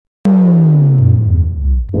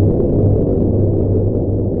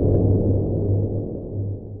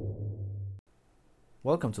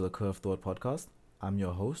Welcome to the Curve Thought Podcast. I'm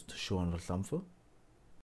your host, Sean Laslamfu.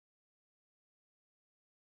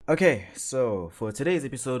 Okay, so for today's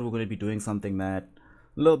episode, we're going to be doing something that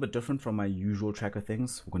a little bit different from my usual track of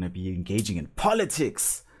things. We're going to be engaging in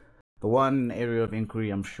politics. The one area of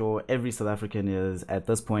inquiry I'm sure every South African is at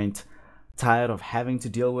this point tired of having to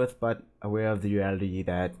deal with, but aware of the reality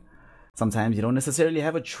that sometimes you don't necessarily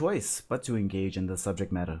have a choice but to engage in the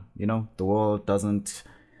subject matter. You know, the world doesn't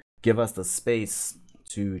give us the space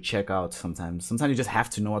to check out sometimes. Sometimes you just have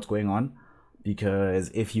to know what's going on,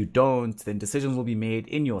 because if you don't, then decisions will be made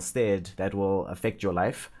in your stead that will affect your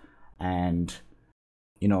life. And,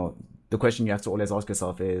 you know, the question you have to always ask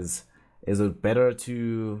yourself is it better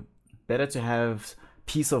to have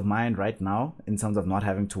peace of mind right now in terms of not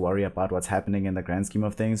having to worry about what's happening in the grand scheme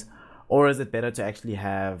of things? Or is it better to actually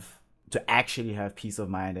have peace of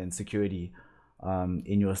mind and security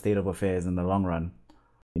in your state of affairs in the long run?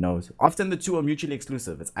 You know, often the two are mutually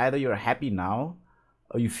exclusive. It's either you're happy now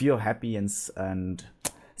or you feel happy and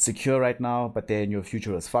secure right now, but then your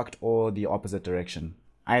future is fucked, or the opposite direction.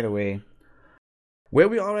 Either way, where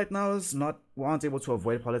we are right now is we aren't able to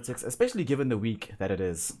avoid politics, especially given the week that it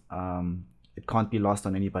is. It can't be lost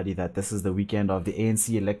on anybody that this is the weekend of the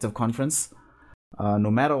ANC elective conference. No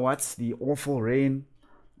matter what, the awful reign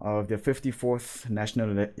of the 54th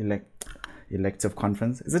National Elective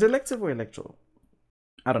Conference. Is it elective or electoral?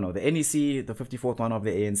 I don't know. The NEC, the 54th one of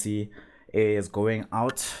the ANC, is going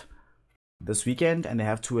out this weekend, and they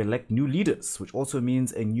have to elect new leaders, which also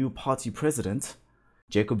means a new party president.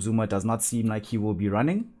 Jacob Zuma does not seem like he will be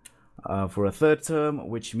running for a third term,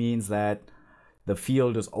 which means that the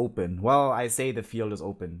field is open. Well, I say the field is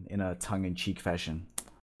open in a tongue-in-cheek fashion,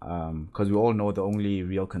 because we all know the only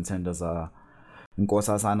real contenders are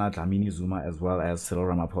Nkosazana Dlamini Zuma as well as Cyril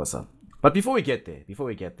Ramaphosa. But before we get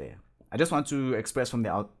there, I just want to express from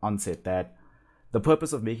the onset that the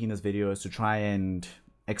purpose of making this video is to try and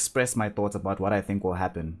express my thoughts about what I think will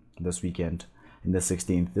happen this weekend in the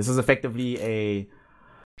 16th. This is effectively a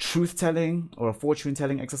truth-telling or a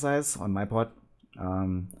fortune-telling exercise on my part.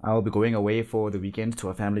 I'll be going away for the weekend to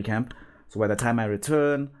a family camp. So by the time I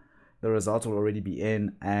return, the results will already be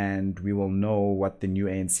in, and we will know what the new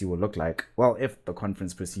ANC will look like. Well, if the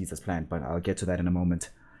conference proceeds as planned, but I'll get to that in a moment.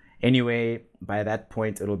 Anyway, by that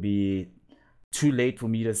point, it'll be too late for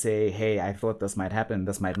me to say, hey, I thought this might happen,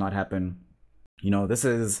 this might not happen. You know, this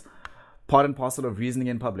is part and parcel of reasoning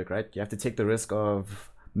in public, right? You have to take the risk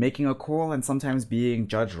of making a call and sometimes being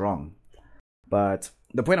judged wrong. But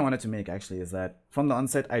the point I wanted to make actually is that from the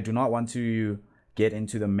onset, I do not want to get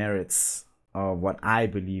into the merits of what I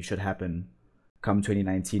believe should happen come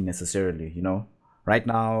 2019 necessarily, you know? Right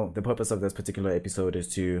now, the purpose of this particular episode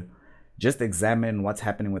is to just examine what's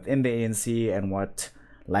happening within the ANC and what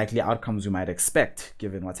likely outcomes we might expect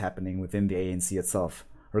given what's happening within the ANC itself,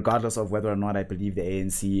 regardless of whether or not I believe the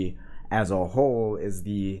ANC as a whole is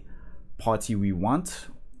the party we want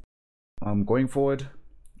going forward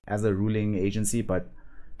as a ruling agency. But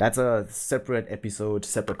that's a separate episode,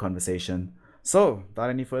 separate conversation. So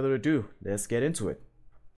without any further ado, let's get into it.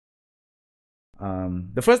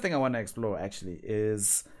 The first thing I want to explore actually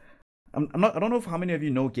is I don't know how many of you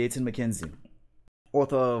know Gayton McKenzie,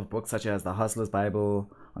 author of books such as The Hustler's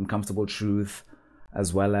Bible, Uncomfortable Truth,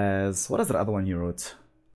 as well as, what is the other one he wrote?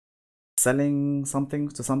 Selling something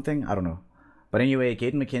to something? I don't know. But anyway,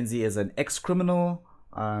 Gayton McKenzie is an ex-criminal,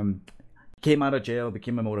 came out of jail,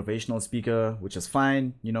 became a motivational speaker, which is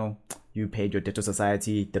fine. You know, you paid your debt to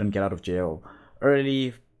society, didn't get out of jail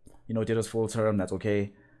early, you know, did his full term, that's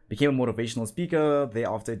okay. Became a motivational speaker,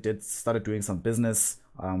 thereafter started doing some business,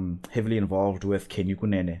 heavily involved with Kenny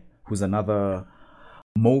Kunene, who's another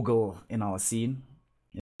mogul in our scene,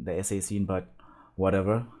 the SA scene, but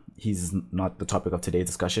whatever. He's not the topic of today's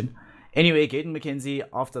discussion. Anyway, Gayton McKenzie,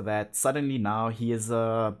 after that, suddenly now he is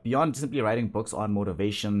beyond simply writing books on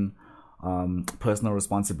motivation, personal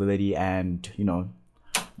responsibility, and, you know,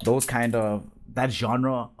 that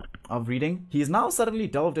genre of reading. He's now suddenly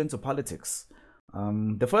delved into politics.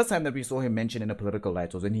 The first time that we saw him mentioned in a political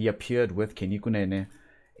light was when he appeared with Kenny Kunene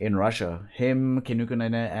in Russia. Him, Kenny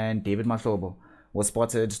Kunene, and David Mahlobo was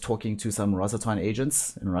spotted talking to some Rosatom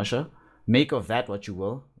agents in Russia. Make of that what you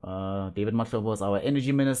will. David Mahlobo is our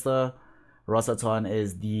energy minister. Rosatom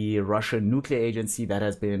is the Russian nuclear agency that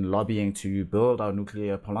has been lobbying to build our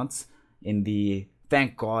nuclear plants in the,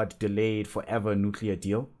 thank God, delayed forever nuclear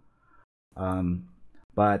deal.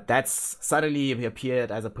 But that's suddenly he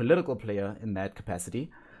appeared as a political player in that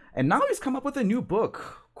capacity. And now he's come up with a new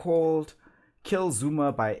book called Kill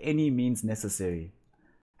Zuma by Any Means Necessary.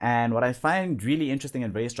 And what I find really interesting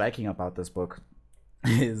and very striking about this book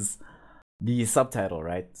is the subtitle,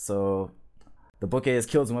 right? So The book is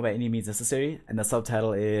Kill Zuma by Any Means Necessary, and the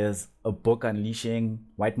subtitle is A Book Unleashing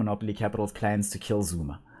White Monopoly Capital's Plans to Kill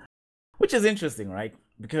Zuma. Which is interesting, right?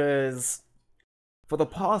 Because for the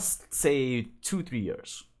past, say, 2-3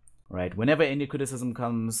 years, right, whenever any criticism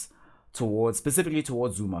comes towards, specifically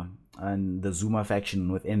towards Zuma and the Zuma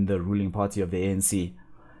faction within the ruling party of the ANC,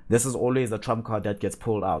 this is always the trump card that gets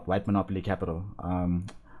pulled out, white monopoly capital.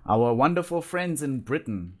 Our wonderful friends in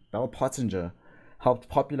Britain, Bell Pottinger, helped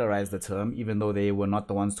popularize the term, even though they were not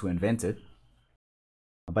the ones to invent it.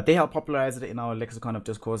 But they helped popularize it in our lexicon of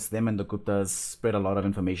discourse. Them and the Guptas spread a lot of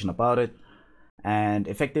information about it. And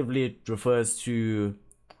effectively, it refers to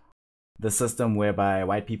the system whereby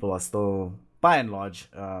white people are still, by and large,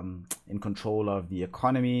 in control of the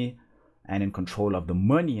economy and in control of the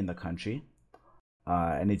money in the country.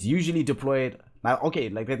 And it's usually deployed. Now, okay,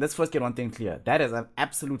 like let's first get one thing clear. That is an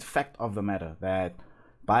absolute fact of the matter, that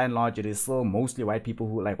by and large, it is still mostly white people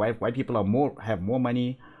who, like, white people have more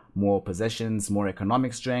money, more possessions, more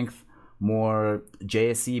economic strength, more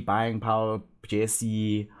JSE buying power,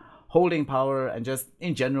 JSE holding power, and just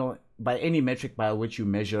in general, by any metric by which you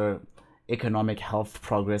measure economic health,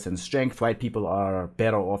 progress, and strength, white people are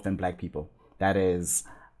better off than black people. That is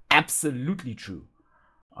absolutely true.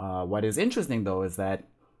 What is interesting, though, is that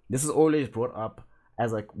this is always brought up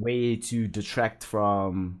as a way to detract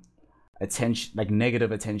from attention, like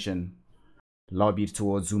negative attention lobbied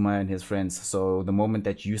towards Zuma and his friends. So the moment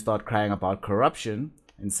that you start crying about corruption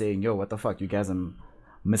and saying, yo, what the fuck, you guys are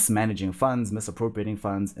mismanaging funds, misappropriating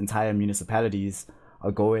funds, entire municipalities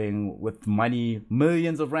are going with money,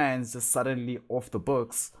 millions of rands just suddenly off the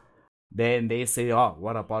books, then they say, oh,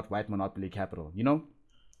 what about white monopoly capital, you know?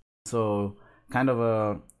 So kind of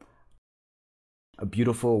a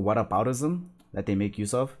beautiful whataboutism that they make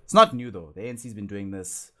use of. It's not new though. The ANC's been doing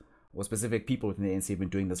this, or specific people within the ANC have been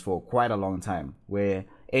doing this for quite a long time, where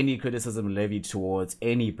any criticism levied towards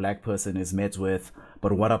any black person is met with,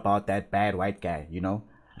 but what about that bad white guy, you know?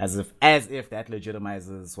 As if that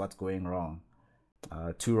legitimizes what's going wrong.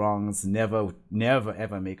 Two wrongs never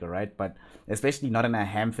ever make a right, but especially not in a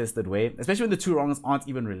ham-fisted way, especially when the two wrongs aren't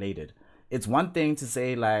even related. It's one thing to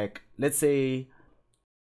say, like, let's say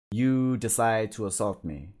you decide to assault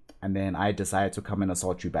me, and then I decide to come and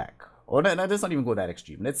assault you back. Or no, let's not even go that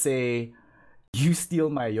extreme. Let's say you steal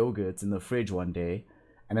my yogurt in the fridge one day,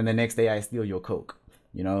 and then the next day I steal your Coke.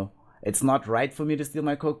 You know, it's not right for me to steal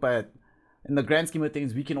my Coke, but in the grand scheme of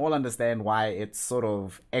things, we can all understand why it's sort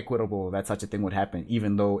of equitable that such a thing would happen,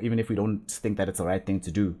 even if we don't think that it's the right thing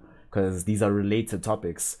to do, because these are related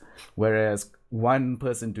topics. Whereas one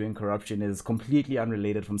person doing corruption is completely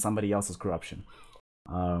unrelated from somebody else's corruption.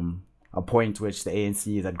 A point which the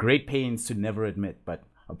ANC is at great pains to never admit, but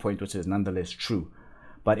a point which is nonetheless true.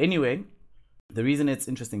 But anyway, the reason it's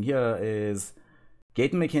interesting here is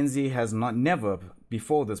Gayton McKenzie has never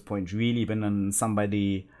before this point really been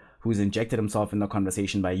somebody who's injected himself in the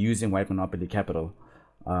conversation by using white monopoly capital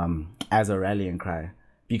as a rallying cry,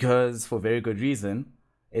 because for very good reason,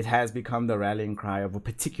 it has become the rallying cry of a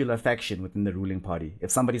particular faction within the ruling party. If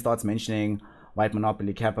somebody starts mentioning white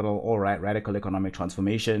monopoly capital or radical economic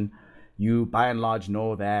transformation, you by and large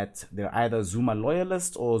know that they're either Zuma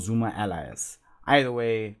loyalists or Zuma allies. Either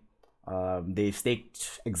way, they've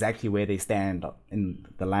staked exactly where they stand in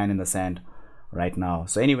the line in the sand right now.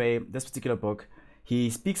 So anyway, this particular book,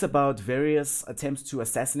 he speaks about various attempts to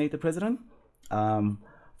assassinate the president.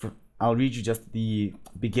 I'll read you just the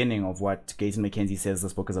beginning of what Gayton McKenzie says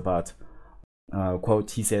this book is about.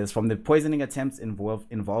 Quote, he says, from the poisoning attempts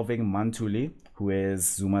involving Mantuli, who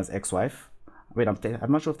is Zuma's ex-wife. Wait,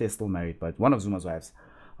 I'm not sure if they're still married, but one of Zuma's wives.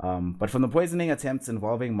 But from the poisoning attempts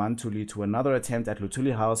involving Mantuli to another attempt at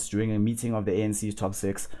Luthuli House during a meeting of the ANC's top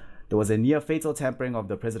six, there was a near-fatal tampering of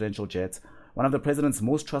the presidential jet. One of the president's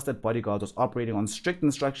most trusted bodyguards was operating on strict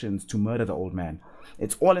instructions to murder the old man.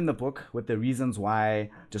 It's all in the book with the reasons why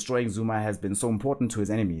destroying Zuma has been so important to his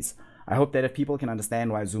enemies. I hope that if people can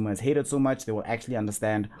understand why Zuma is hated so much, they will actually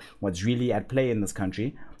understand what's really at play in this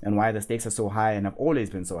country and why the stakes are so high and have always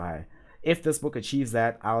been so high. If this book achieves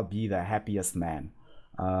that, I'll be the happiest man.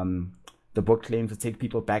 The book claims to take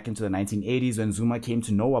people back into the 1980s when Zuma came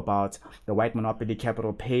to know about the white monopoly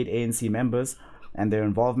capital paid ANC members and their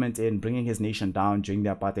involvement in bringing his nation down during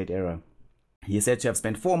the apartheid era. He is said to have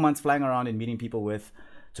spent 4 months flying around and meeting people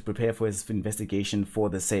to prepare for his investigation for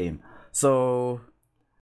the same. So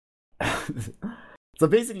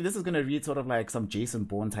basically this is going to read sort of like some Jason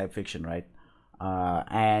Bourne type fiction, right?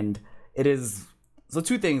 And it is, so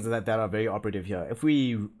two things that are very operative here. If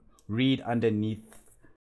we read underneath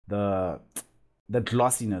the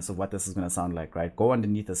glossiness of what this is going to sound like, right? Go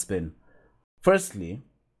underneath the spin. Firstly,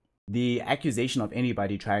 the accusation of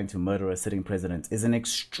anybody trying to murder a sitting president is an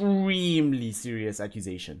extremely serious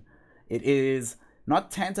accusation. It is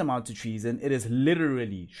not tantamount to treason, it is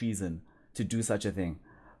literally treason to do such a thing.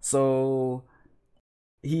 So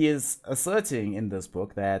he is asserting in this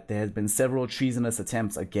book that there has been several treasonous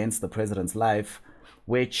attempts against the president's life,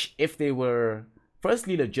 which, if they were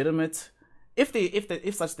firstly legitimate,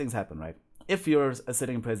 if such things happen, right? If you're a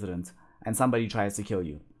sitting president and somebody tries to kill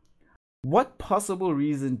you, what possible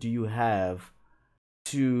reason do you have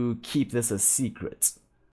to keep this a secret?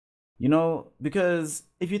 You know, because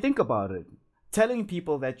if you think about it, telling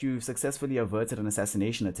people that you've successfully averted an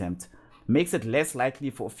assassination attempt makes it less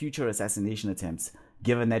likely for future assassination attempts,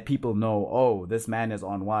 given that people know, oh, this man is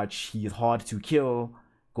on watch, he's hard to kill,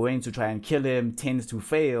 going to try and kill him tends to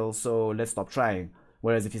fail, so let's stop trying.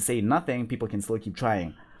 Whereas if you say nothing, people can still keep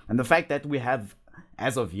trying. And the fact that we have,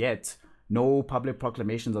 as of yet, no public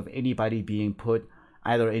proclamations of anybody being put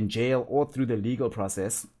either in jail or through the legal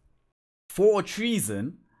process for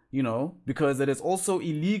treason, you know, because it is also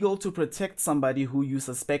illegal to protect somebody who you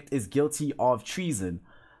suspect is guilty of treason.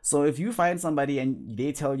 So if you find somebody and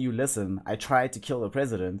they tell you, listen, I tried to kill the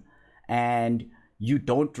president, and you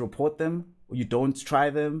don't report them, you don't try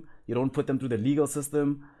them, you don't put them through the legal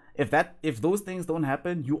system, if those things don't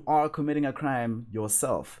happen, you are committing a crime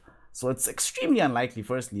yourself. So it's extremely unlikely,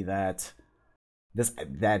 firstly, that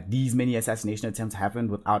these many assassination attempts happened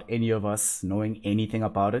without any of us knowing anything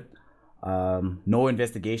about it. No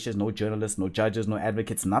investigations, no journalists, no judges, no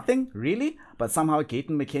advocates, nothing really. But somehow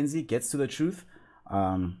Gayton McKenzie gets to the truth.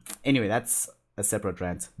 Anyway, that's a separate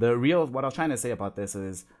rant. What I was trying to say about this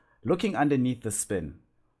is, looking underneath the spin,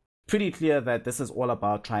 pretty clear that this is all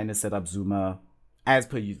about trying to set up Zuma, as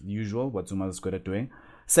per usual, what Zuma is good at doing,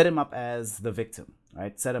 set him up as the victim,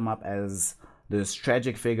 right? Set him up as this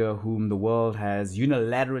tragic figure whom the world has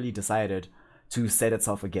unilaterally decided to set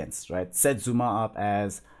itself against, right? Set Zuma up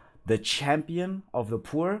as the champion of the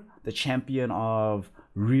poor, the champion of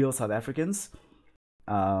real South Africans,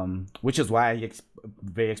 which is why he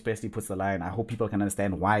very expressly puts the line, I hope people can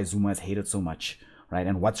understand why Zuma is hated so much, right?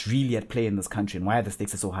 And what's really at play in this country and why the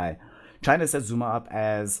stakes are so high. Trying to set Zuma up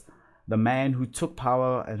as the man who took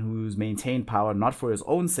power and who's maintained power not for his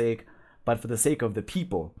own sake, but for the sake of the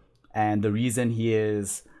people. And the reason he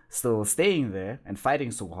is still staying there and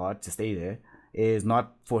fighting so hard to stay there is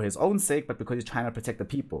not for his own sake, but because he's trying to protect the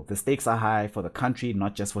people. The stakes are high for the country,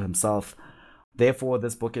 not just for himself. Therefore,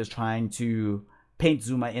 this book is trying to paint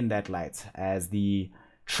Zuma in that light as the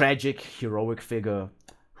tragic, heroic figure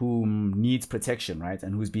who needs protection, right?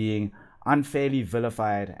 And who's being unfairly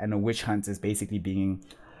vilified, and a witch hunt is basically being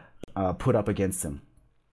put up against him.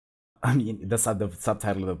 I mean, the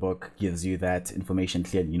subtitle of the book gives you that information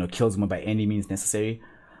clearly. You know, kill Zuma by any means necessary.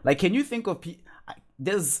 Like, can you think of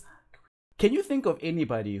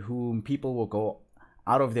anybody whom people will go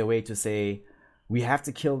out of their way to say, we have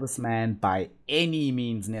to kill this man by any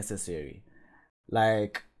means necessary?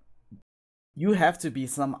 Like, you have to be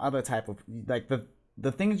some other type of, like,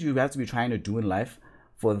 the things you have to be trying to do in life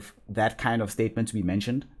for that kind of statement to be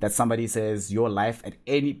mentioned, that somebody says your life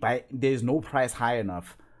there's no price high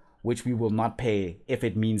enough which we will not pay if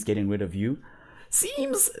it means getting rid of you,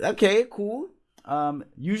 seems okay, cool.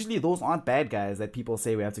 Usually those aren't bad guys that people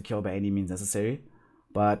say we have to kill by any means necessary,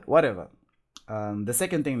 but whatever. The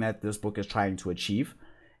second thing that this book is trying to achieve,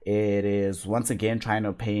 it is once again trying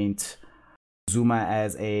to paint Zuma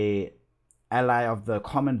as a ally of the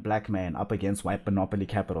common black man up against white monopoly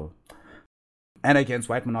capital, and against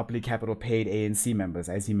white monopoly capital paid ANC members,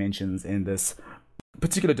 as he mentions in this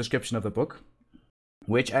particular description of the book,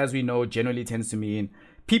 which, as we know, generally tends to mean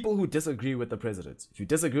people who disagree with the president. If you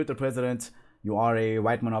disagree with the president, you are a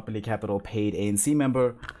white monopoly capital paid ANC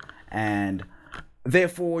member, and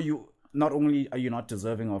therefore not only are you not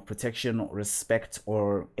deserving of protection, respect,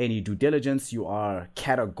 or any due diligence, you are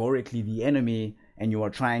categorically the enemy, and you are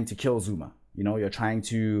trying to kill Zuma. You know, you're trying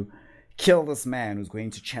to kill this man who's going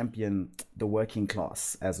to champion the working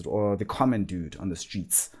class, or the common dude on the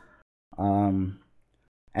streets.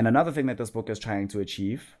 And another thing that this book is trying to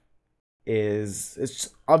achieve is it's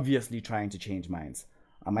obviously trying to change minds.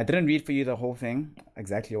 I didn't read for you the whole thing,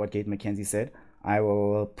 exactly what Gayton McKenzie said. I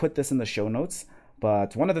will put this in the show notes.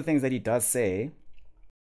 But one of the things that he does say,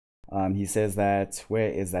 he says that, where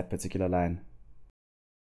is that particular line?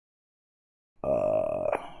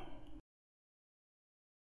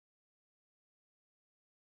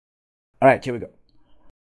 All right, here we go.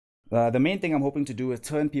 The main thing I'm hoping to do is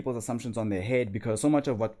turn people's assumptions on their head, because so much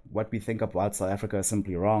of what we think about South Africa is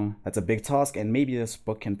simply wrong. That's a big task, and maybe this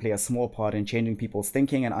book can play a small part in changing people's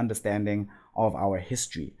thinking and understanding of our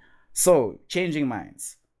history. So, changing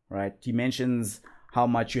minds, right? He mentions how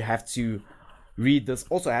much you have to read this.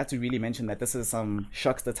 Also, I have to really mention that this is some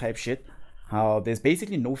Shuckster type shit. How there's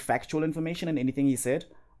basically no factual information in anything he said.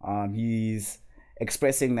 He's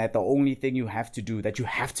expressing that the only thing you have to do, that you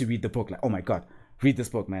have to read the book. Like, oh my god, read this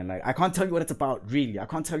book, man. Like, I can't tell you what it's about, really. I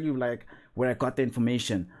can't tell you like where I got the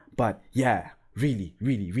information, but yeah, really,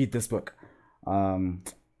 really read this book.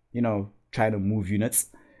 Trying to move units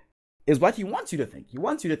is what he wants you to think. He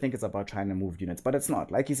wants you to think it's about trying to move units, but it's not.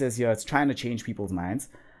 Like he says here, it's trying to change people's minds.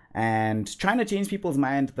 And trying to change people's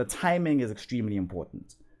mind, the timing is extremely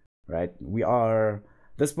important, right?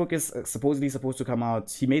 This book is supposedly supposed to come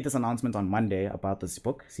out. He made this announcement on Monday about this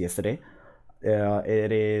book, yesterday.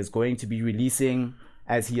 It is going to be releasing,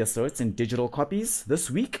 as he asserts, in digital copies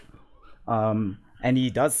this week. And he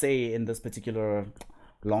does say in this particular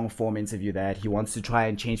long form interview that he wants to try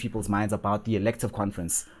and change people's minds about the elective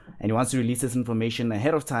conference. And he wants to release this information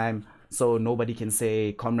ahead of time so nobody can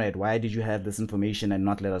say, comrade, why did you have this information and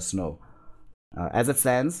not let us know? As it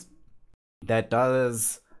stands, that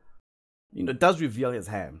does reveal his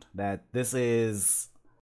hand. That this is,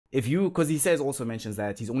 because he mentions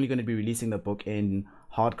that he's only going to be releasing the book in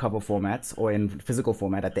hardcover format or in physical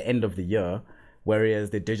format at the end of the year,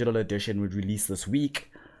 whereas the digital edition would release this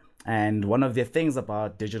week. And one of the things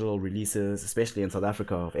about digital releases, especially in South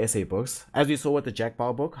Africa, of essay books, as we saw with the Jack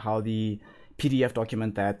Bauer book, how the PDF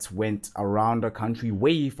document that went around the country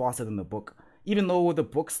way faster than the book. Even though the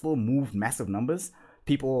book still moved massive numbers,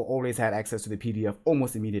 people always had access to the PDF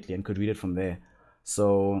almost immediately and could read it from there.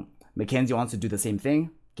 So Mackenzie wants to do the same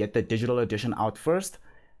thing, get the digital edition out first,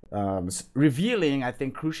 revealing, I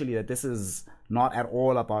think, crucially, that this is not at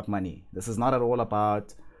all about money. This is not at all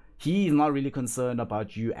about... He's not really concerned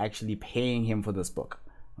about you actually paying him for this book,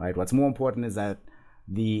 right? What's more important is that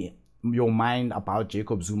your mind about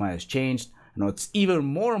Jacob Zuma has changed. It's even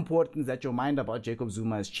more important that your mind about Jacob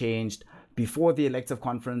Zuma has changed before the elective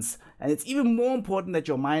conference. And it's even more important that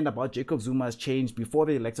your mind about Jacob Zuma has changed before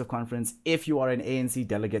the elective conference if you are an ANC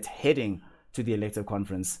delegate heading to the elective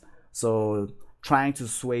conference. So trying to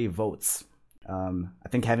sway votes. I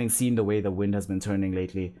think having seen the way the wind has been turning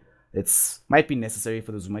lately, might be necessary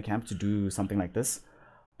for the Zuma camp to do something like this.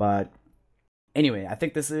 But anyway, I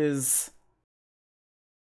think this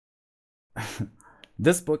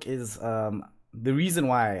book is the reason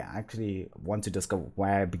why I actually want to discuss,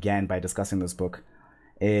 why I began by discussing this book,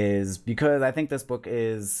 is because I think this book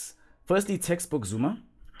is firstly textbook Zuma,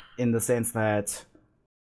 in the sense that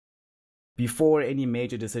before any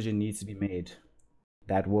major decision needs to be made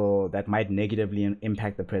that might negatively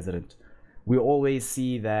impact the president, we always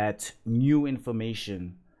see that new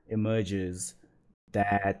information emerges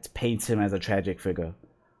that paints him as a tragic figure.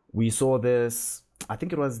 We saw this, I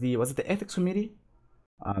think was it the ethics committee?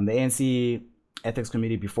 The ANC ethics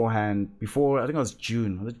committee before, I think it was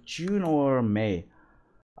June. Was it June or May?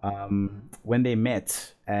 When they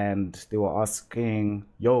met and they were asking,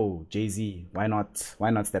 yo, Jay-Z, why not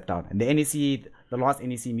step down? And the last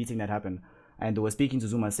NEC meeting that happened, and they were speaking to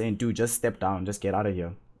Zuma saying, dude, just step down, just get out of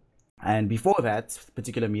here. And before that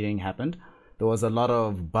particular meeting happened, there was a lot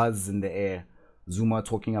of buzz in the air. Zuma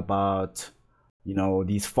talking about,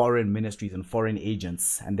 these foreign ministries and foreign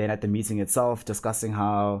agents. And then at the meeting itself, discussing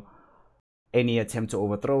how any attempt to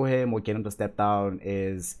overthrow him or get him to step down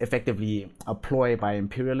is effectively a ploy by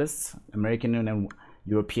imperialists, American and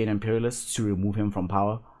European imperialists, to remove him from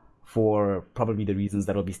power for probably the reasons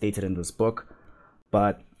that will be stated in this book.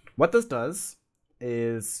 But what this does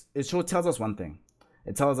is it tells us one thing.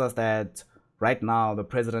 It tells us that right now the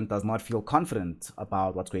president does not feel confident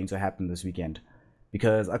about what's going to happen this weekend.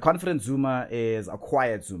 Because a confident Zuma is a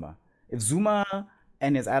quiet Zuma. If Zuma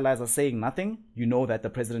and his allies are saying nothing, you know that the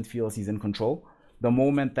president feels he's in control. The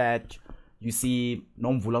moment that you see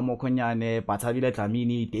Nomvula Mokonyane, Batabile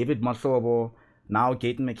Dlamini, David Mahlobo, now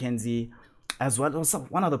Gayton McKenzie, as well as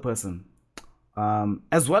one other person.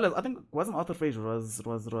 As well as, I think, wasn't Arthur Fraser,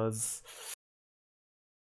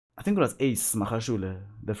 I think it was Ace Magashule,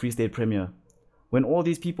 the Free State Premier. When all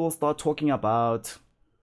these people start talking about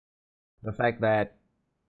the fact that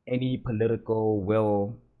any political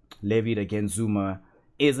will levied against Zuma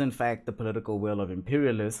is in fact the political will of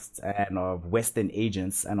imperialists and of Western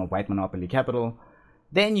agents and of white monopoly capital,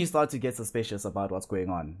 then you start to get suspicious about what's going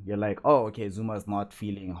on. You're like, oh, okay, Zuma's not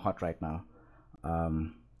feeling hot right now.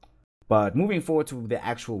 But moving forward to the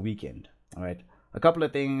actual weekend, all right, a couple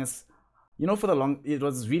of things. It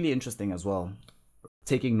was really interesting as well,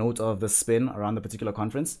 taking note of the spin around the particular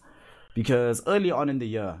conference, because early on in the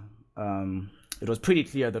year, it was pretty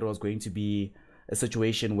clear that it was going to be a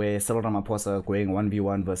situation where Cyril Ramaphosa going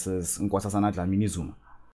 1v1 versus Nkosazana Dlamini Zuma.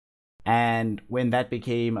 And when that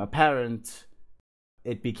became apparent,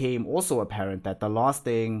 it became also apparent that the last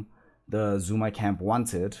thing the Zuma camp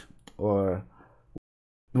wanted, or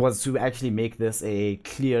was to actually make this a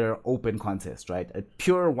clear, open contest, right? A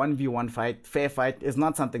pure 1v1 fight, fair fight, is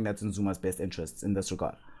not something that's in Zuma's best interests in this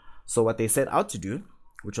regard. So what they set out to do,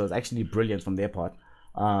 which was actually brilliant from their part,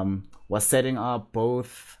 was setting up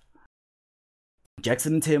both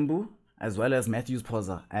Jackson Tembu as well as Matthews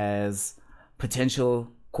Poza as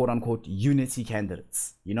potential quote-unquote unity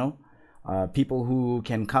candidates, people who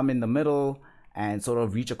can come in the middle and sort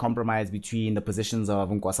of reach a compromise between the positions of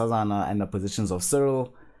Nkosazana and the positions of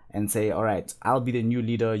Cyril, and say, all right, I'll be the new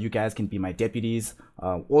leader, you guys can be my deputies.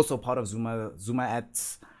 Also part of Zuma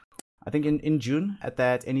at, I think in June at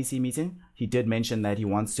that NEC meeting, he did mention that he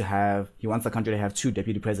wants the country to have 2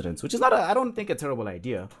 deputy presidents, which is not I don't think a terrible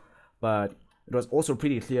idea, but it was also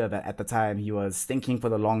pretty clear that at the time he was thinking for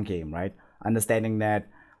the long game, right? Understanding that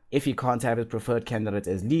if he can't have his preferred candidate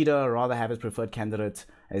as leader, rather have his preferred candidate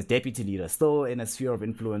as deputy leader, still in a sphere of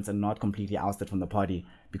influence and not completely ousted from the party,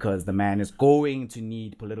 because the man is going to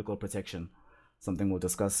need political protection. Something we'll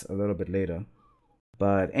discuss a little bit later.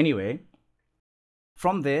 But anyway,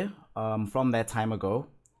 from there, from that time ago,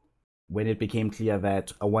 when it became clear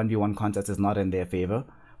that a 1v1 contest is not in their favor,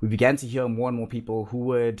 we began to hear more and more people who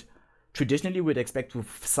would expect to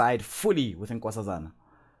side fully with Nkosazana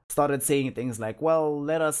started saying things like, well,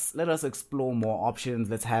 let us explore more options,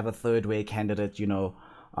 let's have a third way candidate,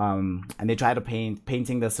 and they try to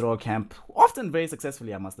painting the Cyril camp, often very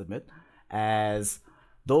successfully, I must admit, as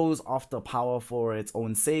those after power for its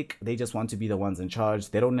own sake. They just want to be the ones in charge.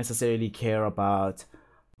 They don't necessarily care about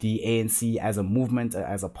the ANC as a movement,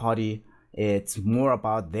 as a party. It's more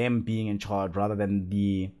about them being in charge rather than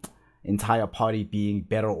the entire party being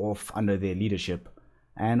better off under their leadership.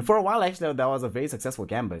 And for a while, actually, that was a very successful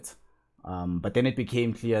gambit. But then it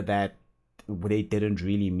became clear that they didn't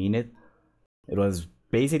really mean it. It was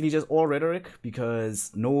basically just all rhetoric,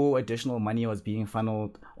 because no additional money was being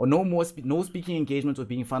funneled, or no speaking engagements were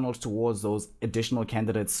being funneled towards those additional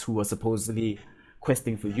candidates who were supposedly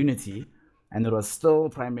questing for unity. And it was still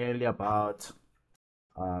primarily about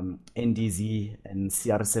NDZ and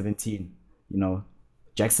CR17.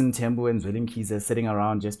 Jackson Tembu and Zweli Mkhize sitting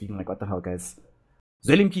around just speaking like, what the hell, guys?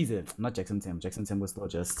 Zweli Mkhize, not Jackson Tembu. Jackson Tembu was still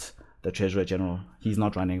just the Treasurer General. He's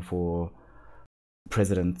not running for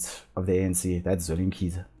president of the ANC. That's Zweli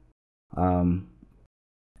Mkhize.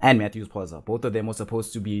 And Matthews Poza. Both of them were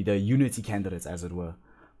supposed to be the unity candidates, as it were.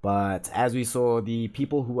 But as we saw, the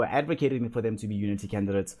people who were advocating for them to be unity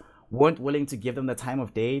candidates weren't willing to give them the time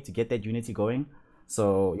of day to get that unity going.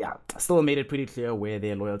 So yeah, still made it pretty clear where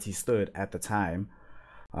their loyalty stood at the time.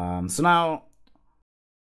 So now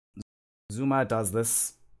Zuma does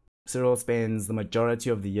this. Cyril spends the majority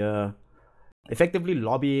of the year effectively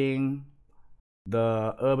lobbying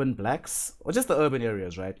the urban blacks, or just the urban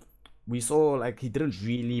areas, right? We saw like he didn't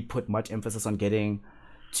really put much emphasis on getting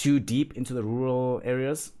too deep into the rural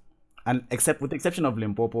areas, and with the exception of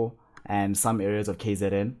Limpopo and some areas of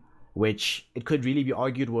KZN, which it could really be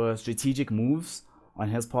argued were strategic moves on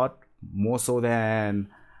his part, more so than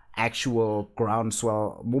actual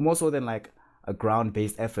groundswell, more so than like a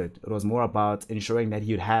ground-based effort. It was more about ensuring that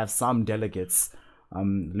he'd have some delegates.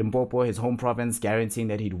 Limpopo, his home province, guaranteeing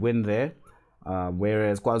that he'd win there,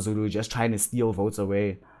 whereas KwaZulu just trying to steal votes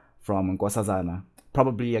away from Nkosazana,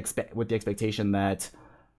 probably with the expectation that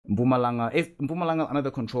if Mpumalanga under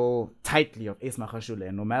the control tightly of Ace Magashule,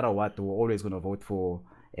 and no matter what, they were always going to vote for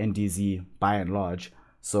NDZ by and large.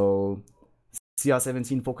 So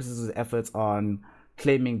CR17 focuses his efforts on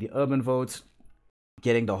claiming the urban vote,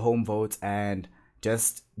 getting the home vote, and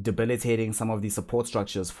just debilitating some of the support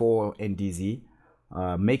structures for NDZ,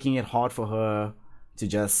 making it hard for her to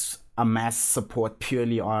just amass support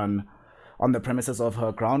purely on the premises of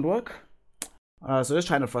her groundwork. So just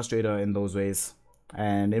trying to frustrate her in those ways.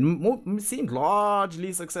 And it seemed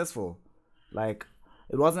largely successful. Like,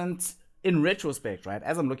 it wasn't, in retrospect, right?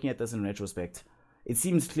 As I'm looking at this in retrospect, it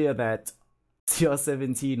seems clear that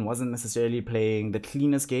CR17 wasn't necessarily playing the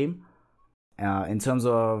cleanest game. In terms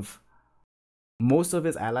of most of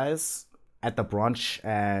his allies at the branch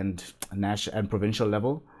and national and provincial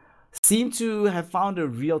level seem to have found a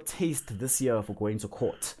real taste this year for going to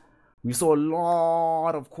court. We saw a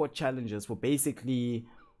lot of court challenges for basically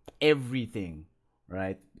everything,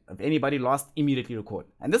 right? If anybody lost, immediately to court.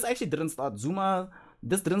 And this actually didn't start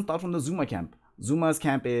this didn't start from the Zuma camp. Zuma's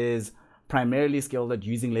camp is primarily skilled at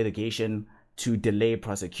using litigation to delay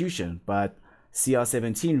prosecution, but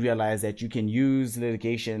CR17 realized that you can use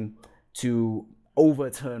litigation to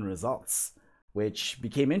overturn results, which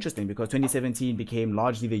became interesting because 2017 became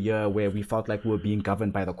largely the year where we felt like we were being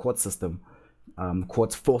governed by the court system,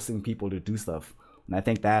 courts forcing people to do stuff. And I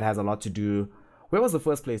think that has a lot to do. Where was the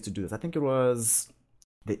first place to do this? I think it was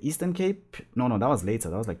the Eastern Cape. No, that was later.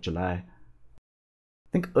 That was like July.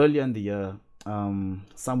 I think earlier in the year,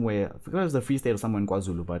 somewhere, I forgot it was the Free State or somewhere in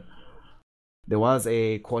KwaZulu, but there was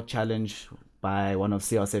a court challenge by one of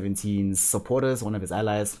CR17's supporters, one of his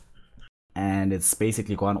allies, and it's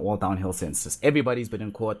basically gone all downhill since. Just everybody's been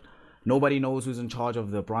in court. Nobody knows who's in charge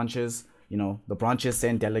of the branches. The branches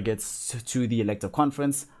send delegates to the elective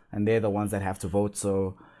conference, and they're the ones that have to vote.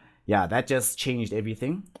 So, yeah, that just changed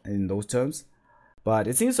everything in those terms. But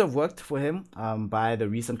it seems to have worked for him. By the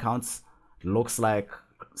recent counts, looks like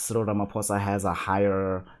Cyril Ramaphosa has a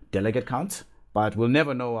higher delegate count, but we'll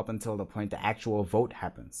never know up until the point the actual vote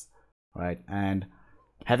happens, right? And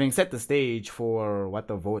having set the stage for what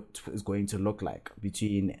the vote is going to look like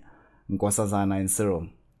between Nkosazana and Cyril,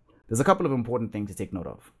 there's a couple of important things to take note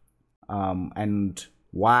of. And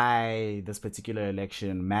why this particular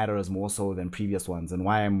election matters more so than previous ones, and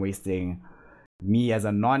why me as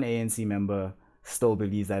a non-ANC member still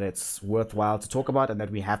believes that it's worthwhile to talk about and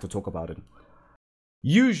that we have to talk about it.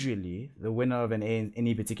 Usually, the winner of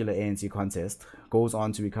any particular ANC contest goes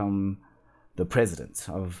on to become the president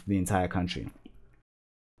of the entire country.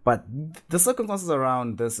 But the circumstances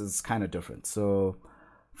around this is kind of different. So,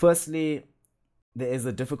 firstly, there is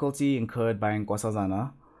a difficulty incurred by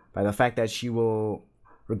Nkosazana by the fact that she will,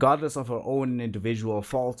 regardless of her own individual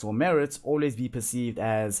faults or merits, always be perceived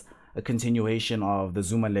as a continuation of the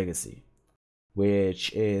Zuma legacy,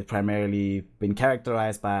 which is primarily been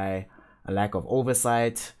characterized by a lack of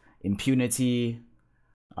oversight, impunity,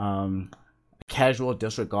 casual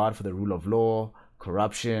disregard for the rule of law,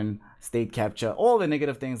 corruption, state capture, all the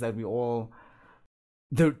negative things that we all...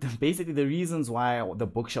 basically the reasons why the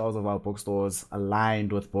bookshelves of our bookstores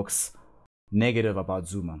aligned with books negative about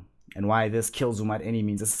Zuma, and why this Kill Zuma at Any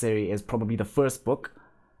Means Necessary is probably the first book.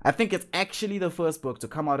 I think it's actually the first book to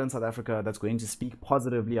come out in South Africa that's going to speak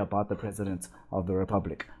positively about the President of the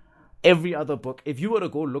Republic. Every other book, if you were to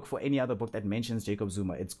go look for any other book that mentions Jacob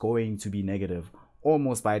Zuma, it's going to be negative,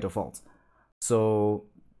 almost by default. So,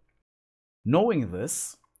 knowing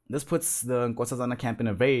this puts the Nkosazana camp in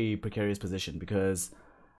a very precarious position, because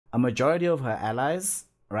a majority of her allies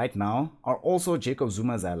right now are also Jacob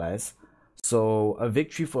Zuma's allies. So a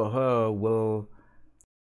victory for her will,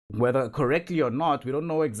 whether correctly or not, we don't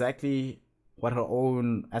know exactly what her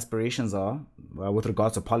own aspirations are with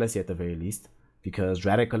regards to policy at the very least, because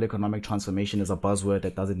radical economic transformation is a buzzword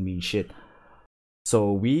that doesn't mean shit.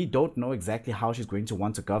 So we don't know exactly how she's going to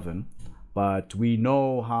want to govern, but we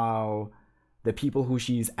know how the people who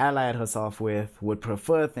she's allied herself with would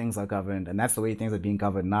prefer things are governed, and that's the way things are being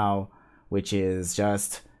governed now, which is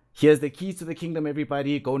just, here's the keys to the kingdom,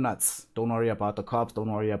 everybody, go nuts. Don't worry about the cops,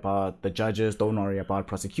 don't worry about the judges, don't worry about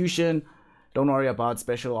prosecution, don't worry about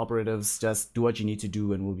special operatives, just do what you need to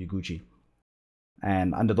do and we'll be Gucci.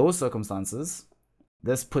 And under those circumstances,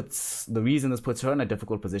 the reason this puts her in a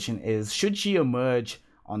difficult position is, should she emerge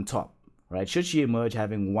on top, right? Should she emerge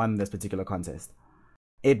having won this particular contest,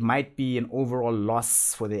 it might be an overall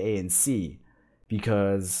loss for the ANC,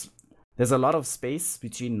 because there's a lot of space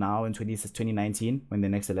between now and 2019, when the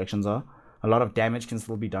next elections are. A lot of damage can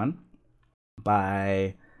still be done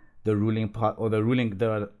by the ruling part, or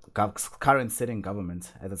the current sitting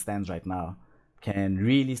government as it stands right now, can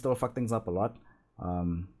really still fuck things up a lot.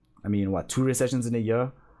 2 recessions in a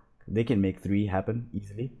year, they can make 3 happen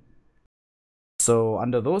easily. So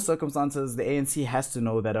under those circumstances, the ANC has to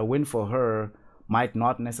know that a win for her might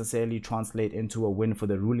not necessarily translate into a win for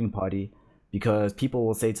the ruling party, because people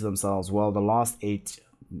will say to themselves, well, the last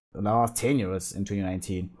 10 years in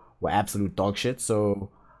 2019 were absolute dog shit,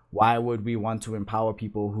 so why would we want to empower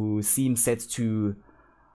people who seem set to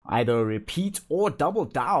either repeat or double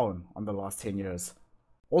down on the last 10 years?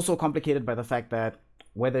 Also complicated by the fact that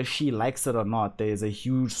whether she likes it or not, there is a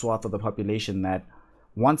huge swath of the population that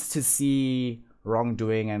wants to see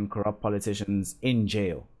wrongdoing and corrupt politicians in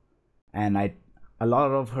jail. And a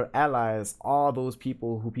lot of her allies are those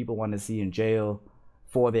people who people want to see in jail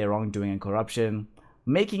for their wrongdoing and corruption,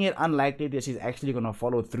 making it unlikely that she's actually going to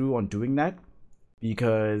follow through on doing that,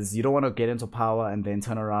 because you don't want to get into power and then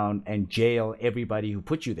turn around and jail everybody who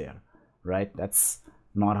put you there, right? That's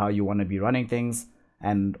not how you want to be running things.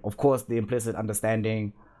 And of course, the implicit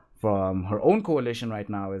understanding from her own coalition right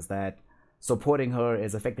now is that supporting her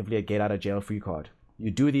is effectively a get out of jail free card.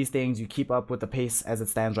 You do these things, you keep up with the pace as it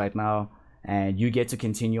stands right now, and you get to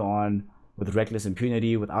continue on with reckless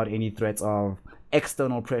impunity without any threats of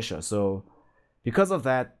external pressure. So because of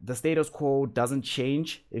that, the status quo doesn't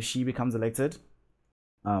change if she becomes elected,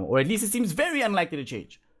 or at least it seems very unlikely to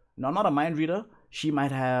change. Now, I'm not a mind reader. She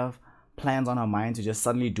might have plans on her mind to just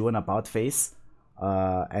suddenly do an about face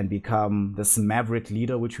and become this maverick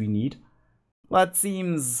leader which we need. But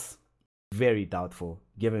seems very doubtful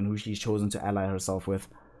given who she's chosen to ally herself with.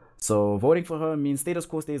 So voting for her means status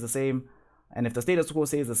quo stays the same. And if the status quo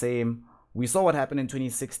stays the same, we saw what happened in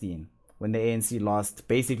 2016 when the ANC lost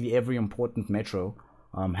basically every important metro,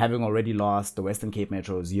 having already lost the Western Cape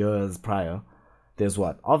metros years prior. There's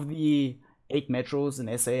what? Of the 8 metros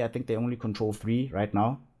in SA, I think they only control 3 right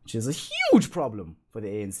now, which is a huge problem for the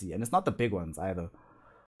ANC. And it's not the big ones either.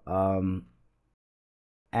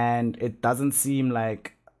 And it doesn't seem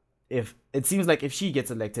like if she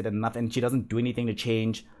gets elected and she doesn't do anything to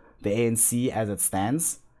change the ANC as it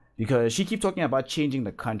stands, because she keeps talking about changing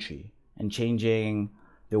the country and changing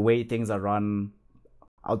the way things are run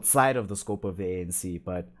outside of the scope of the ANC.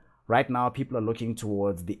 But right now, people are looking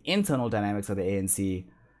towards the internal dynamics of the ANC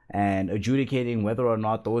and adjudicating whether or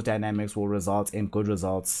not those dynamics will result in good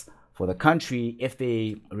results for the country if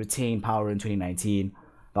they retain power in 2019.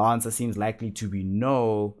 The answer seems likely to be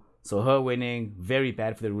no. So her winning, very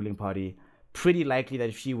bad for the ruling party. Pretty likely that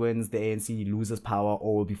if she wins, the ANC loses power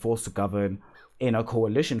or will be forced to govern in a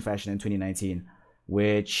coalition fashion in 2019,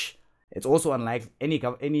 which it's also unlike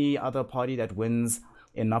any other party that wins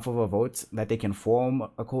enough of a vote that they can form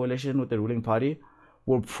a coalition with the ruling party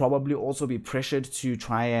will probably also be pressured to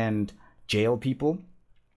try and jail people,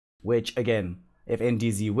 which again, if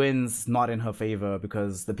NDZ wins, not in her favor,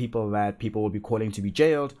 because the people that people will be calling to be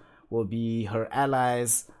jailed will be her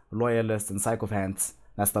allies, loyalists, and sycophants.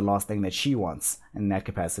 That's the last thing that she wants in that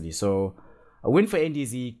capacity. So a win for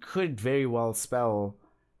NDZ could very well spell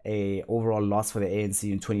a overall loss for the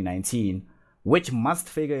ANC in 2019, which must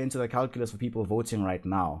figure into the calculus for people voting right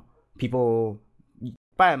now. People,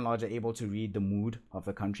 by and large, are able to read the mood of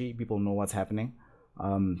the country. People know what's happening.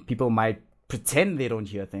 People might pretend they don't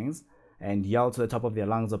hear things and yell to the top of their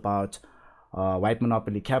lungs about white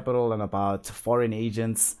monopoly capital and about foreign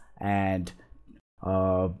agents and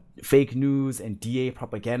fake news and DA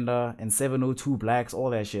propaganda and 702 blacks,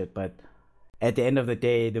 all that shit. But at the end of the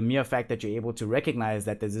day, the mere fact that you're able to recognize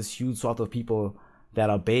that there's this huge swath of people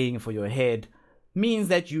that are baying for your head means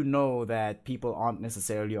that you know that people aren't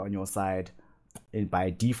necessarily on your side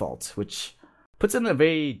by default, which puts in a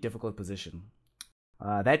very difficult position.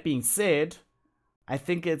 That being said, I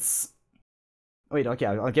think it's... Wait, okay,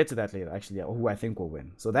 I'll get to that later, actually, who I think will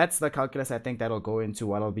win. So that's the calculus I think that'll go into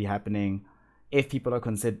what will be happening if people are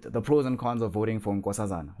considered the pros and cons of voting for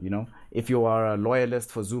Nkosazana. You know, if you are a loyalist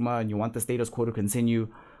for Zuma and you want the status quo to continue,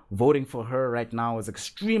 voting for her right now is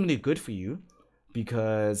extremely good for you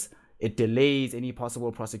because it delays any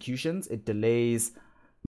possible prosecutions. It delays,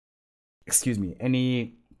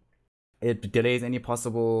 any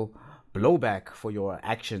possible blowback for your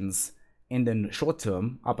actions in the short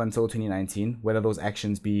term up until 2019, whether those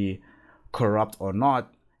actions be corrupt or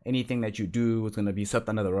not. Anything that you do is going to be swept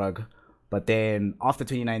under the rug. But then after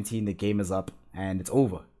 2019, the game is up and it's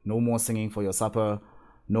over. No more singing for your supper.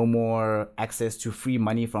 No more access to free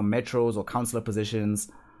money from metros or councillor positions.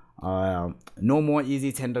 No more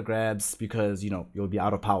easy tender grabs because, you'll be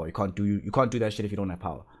out of power. You can't do that shit if you don't have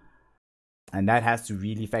power. And that has to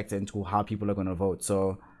really factor into how people are going to vote.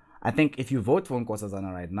 So I think if you vote for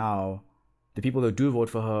Nkosazana right now, the people that do vote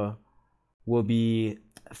for her will be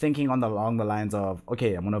thinking along the lines of,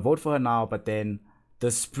 okay, I'm going to vote for her now, but then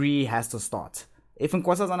the spree has to start. If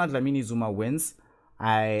Nkosazana Dlamini Zuma wins,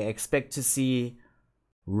 I expect to see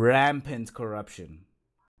rampant corruption.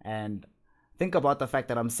 And think about the fact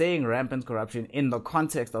that I'm saying rampant corruption in the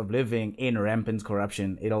context of living in rampant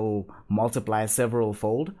corruption. It'll multiply several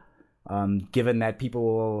fold, given that people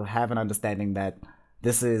will have an understanding that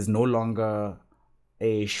this is no longer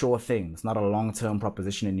a sure thing. It's not a long-term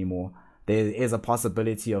proposition anymore. There is a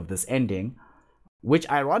possibility of this ending, which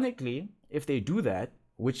ironically, if they do that,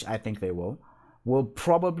 which I think they will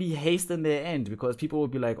probably hasten their end because people will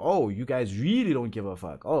be like, oh, you guys really don't give a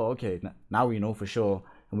fuck. Oh, okay, now we know for sure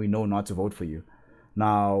and we know not to vote for you.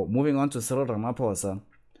 Now, moving on to Cyril Ramaphosa,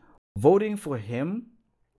 voting for him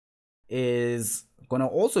is going to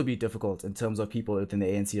also be difficult in terms of people within the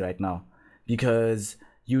ANC right now because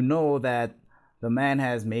you know that the man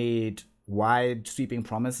has made wide sweeping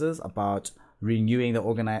promises about renewing the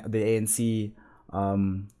ANC,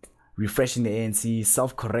 refreshing the ANC,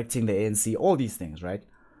 self-correcting the ANC, all these things, right?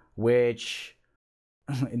 Which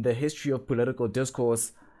in the history of political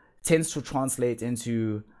discourse tends to translate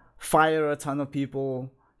into fire a ton of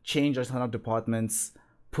people, change a ton of departments,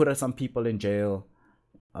 put some people in jail,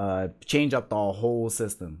 change up the whole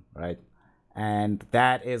system, right? And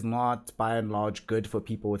that is not, by and large, good for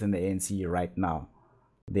people within the ANC right now.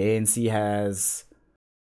 The ANC has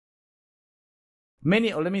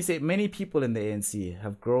many people in the ANC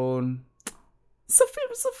have grown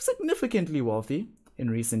significantly wealthy in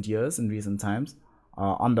recent years, in recent times,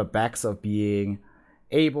 on the backs of being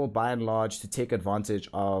able, by and large, to take advantage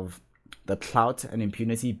of the clout and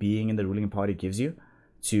impunity being in the ruling party gives you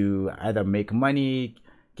to either make money,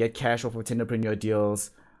 get cash off of tenderpreneur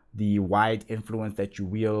deals, the wide influence that you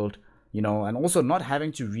wield, and also not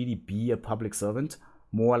having to really be a public servant,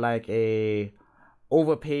 more like a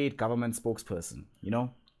overpaid government spokesperson.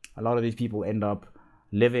 A lot of these people end up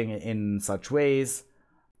living in such ways.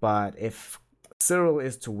 But if Cyril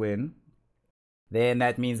is to win, then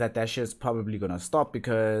that means that shit's probably going to stop,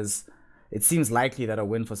 because it seems likely that a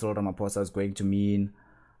win for Cyril Ramaphosa is going to mean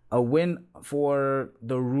a win for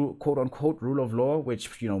the quote-unquote rule of law,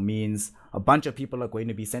 which means a bunch of people are going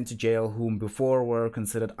to be sent to jail whom before were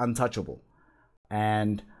considered untouchable.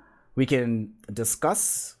 And we can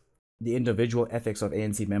discuss the individual ethics of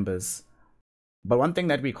ANC members, but one thing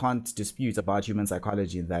that we can't dispute about human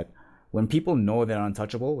psychology is that when people know they're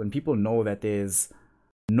untouchable, when people know that there's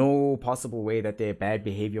no possible way that their bad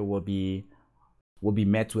behavior will be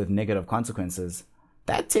met with negative consequences,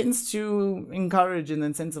 that tends to encourage and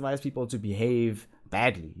incentivize people to behave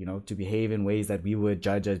badly, to behave in ways that we would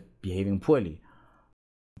judge as behaving poorly.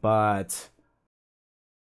 But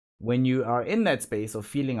when you are in that space of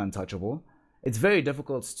feeling untouchable, it's very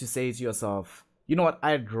difficult to say to yourself, you know what,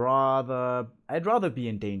 I'd rather be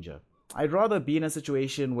in danger. I'd rather be in a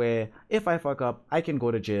situation where if I fuck up, I can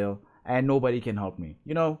go to jail and nobody can help me.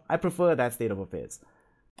 I prefer that state of affairs.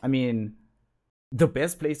 I mean, the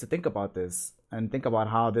best place to think about this and think about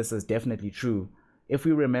how this is definitely true, if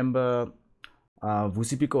we remember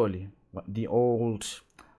Vusi Pikoli, the old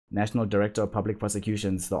National Director of Public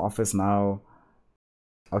Prosecutions, the office now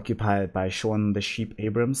occupied by Sean the Sheep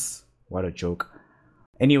Abrams. What a joke.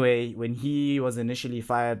 Anyway, when he was initially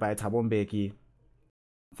fired by Thabo Mbeki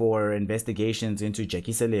for investigations into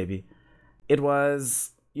Jackie Selebi, it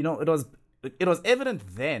was evident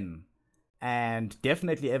then, and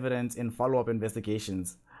definitely evident in follow-up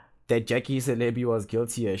investigations, that Jackie Selebi was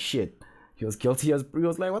guilty as shit. He was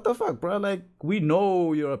like, what the fuck, bro? Like, we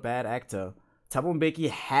know you're a bad actor. Thabo Mbeki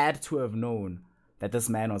had to have known that this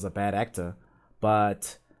man was a bad actor,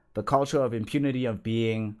 but the culture of impunity, of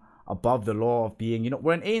being above the law, of being,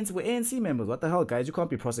 we're ANC members. What the hell, guys? You can't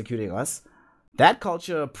be prosecuting us. That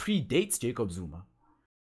culture predates Jacob Zuma.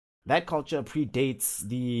 That culture predates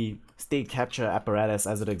the state capture apparatus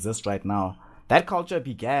as it exists right now. That culture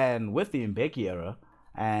began with the Mbeki era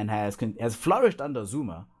and has flourished under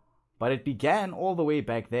Zuma, but it began all the way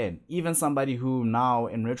back then. Even somebody who now,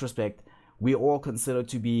 in retrospect, we all consider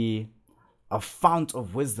to be a fount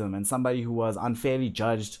of wisdom and somebody who was unfairly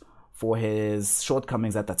judged for his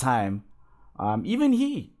shortcomings at the time, even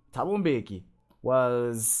he, Thabo Mbeki,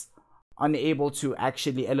 was unable to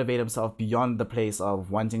actually elevate himself beyond the place of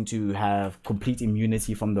wanting to have complete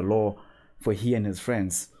immunity from the law for he and his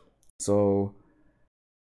friends. So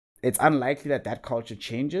it's unlikely that culture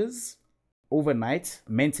changes overnight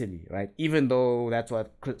mentally, right? Even though that's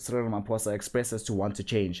what Cyril Ramaphosa expresses to want to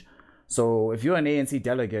change. So if you're an ANC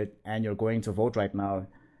delegate and you're going to vote right now,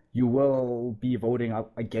 you will be voting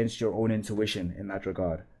up against your own intuition in that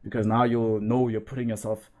regard, because now you'll know you're putting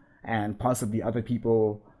yourself and possibly other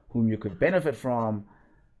people whom you could benefit from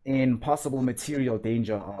in possible material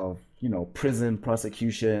danger of, prison,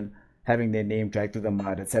 prosecution, having their name dragged through the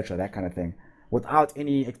mud, etc., that kind of thing, without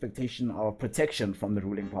any expectation of protection from the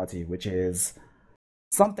ruling party, which is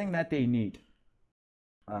something that they need.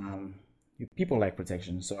 People like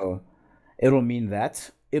protection, so it'll mean that.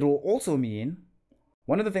 It'll also mean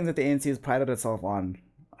one of the things that the ANC has prided itself on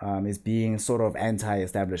is being sort of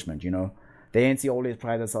anti-establishment. The ANC always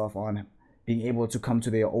prides itself on being able to come to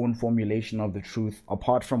their own formulation of the truth,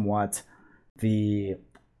 apart from what the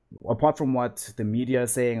media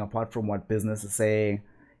is saying, apart from what business is saying,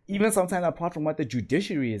 even sometimes apart from what the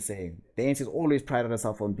judiciary is saying. The ANC has always prided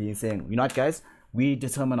itself on saying, you know what, guys, we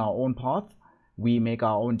determine our own path, we make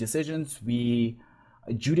our own decisions, we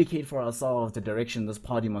adjudicate for ourselves the direction this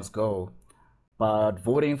party must go. But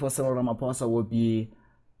voting for Cyril Ramaphosa would be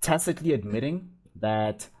tacitly admitting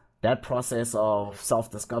that process of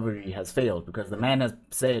self-discovery has failed, because the man has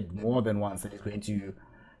said more than once that he's going to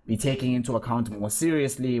be taking into account more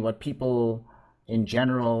seriously what people in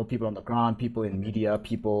general, people on the ground, people in media,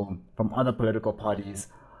 people from other political parties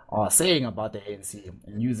are saying about the ANC,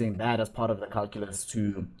 and using that as part of the calculus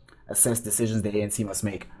to assess decisions the ANC must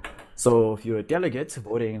make. So if you're a delegate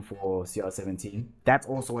voting for CR17, that's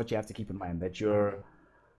also what you have to keep in mind, that you're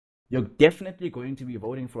definitely going to be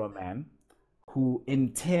voting for a man who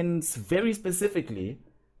intends very specifically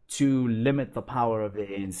to limit the power of the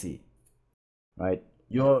ANC, right?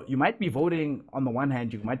 You might be voting, on the one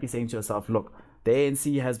hand, you might be saying to yourself, look, the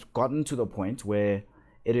ANC has gotten to the point where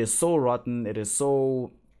it is so rotten, it is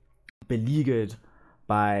so beleaguered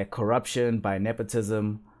by corruption, by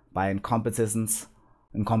nepotism, by incompetence,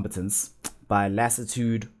 by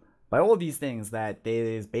lassitude, by all these things that there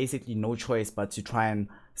is basically no choice but to try and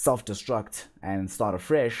self-destruct and start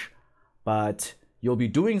afresh. But you'll be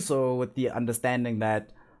doing so with the understanding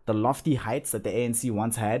that the lofty heights that the ANC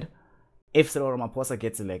once had, if Cyril Ramaphosa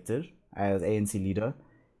gets elected as ANC leader,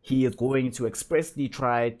 he is going to expressly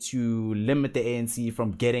try to limit the ANC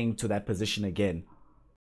from getting to that position again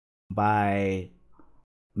by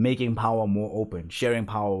making power more open, sharing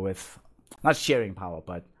power with, not sharing power,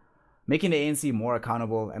 but making the ANC more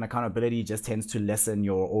accountable, and accountability just tends to lessen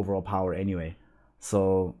your overall power anyway.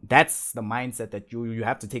 So that's the mindset that you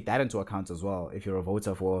have to take that into account as well if you're a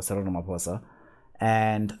voter for Cyril Ramaphosa.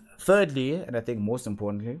 And thirdly, and I think most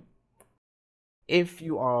importantly, if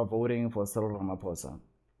you are voting for Cyril Ramaphosa,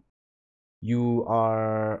 you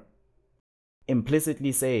are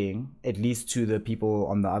implicitly saying, at least to the people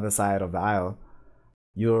on the other side of the aisle,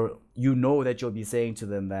 you know that you'll be saying to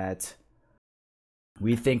them that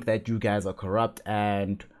we think that you guys are corrupt,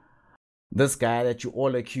 and this guy that you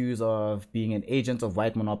all accuse of being an agent of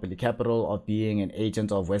white monopoly capital, of being an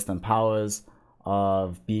agent of Western powers,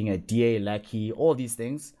 of being a DA lackey, all these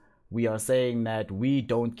things, we are saying that we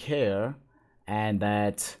don't care and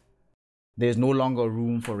that there's no longer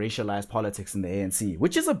room for racialized politics in the ANC,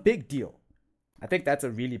 which is a big deal. I think that's a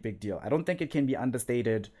really big deal. I don't think it can be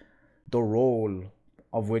understated the role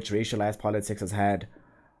of which racialized politics has had,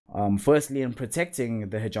 firstly in protecting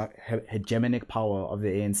the hegemonic power of the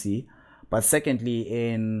ANC, but secondly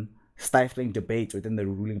in stifling debate within the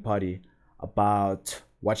ruling party about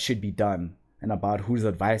what should be done and about whose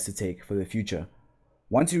advice to take for the future.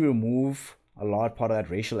 Once you remove a large part of that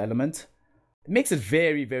racial element, it makes it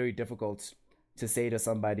very, very difficult to say to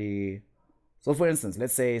somebody. So for instance,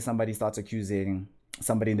 let's say somebody starts accusing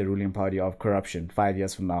somebody in the ruling party of corruption 5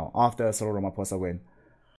 years from now, after Cyril Ramaphosa win.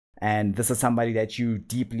 And this is somebody that you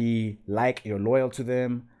deeply like, you're loyal to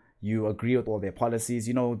them, you agree with all their policies,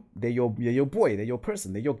 you know, they're your boy, they're your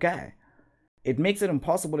person, they're your guy. It makes it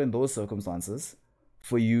impossible in those circumstances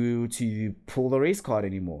for you to pull the race card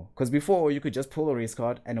anymore. Because before, you could just pull the race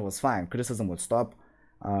card and it was fine. Criticism would stop.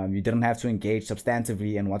 You didn't have to engage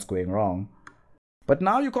substantively in what's going wrong. But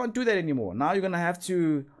now you can't do that anymore. Now you're going to have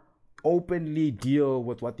to openly deal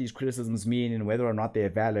with what these criticisms mean and whether or not they're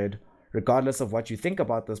valid, regardless of what you think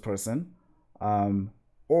about this person,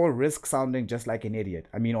 or risk sounding just like an idiot.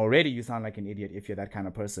 I mean, already you sound like an idiot if you're that kind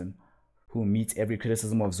of person who meets every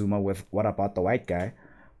criticism of Zuma with, what about the white guy?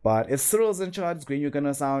 But if Cyril's in charge, you're going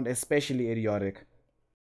to sound especially idiotic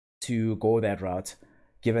to go that route,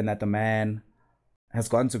 given that the man has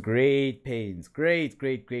gone to great pains, great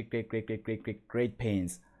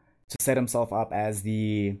pains to set himself up as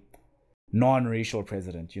the non-racial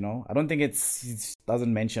president, you know? I don't think he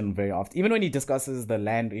doesn't mention very often, even when he discusses the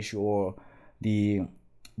land issue or the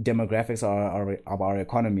demographics of our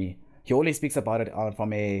economy, he always speaks about it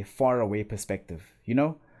from a far away perspective, you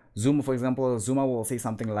know? Zuma, for example, Zuma will say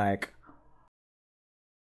something like,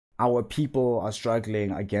 our people are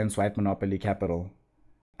struggling against white monopoly capital,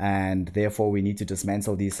 and therefore we need to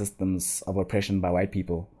dismantle these systems of oppression by white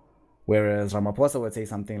people. Whereas Ramaphosa would say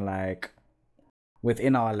something like,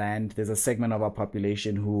 within our land, there's a segment of our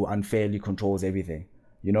population who unfairly controls everything.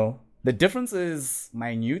 You know, the difference is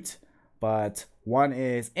minute, but one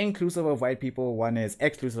is inclusive of white people, one is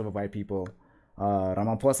exclusive of white people.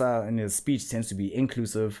 Ramaphosa in his speech tends to be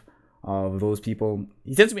inclusive of those people.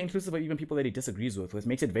 He tends to be inclusive of even people that he disagrees with, which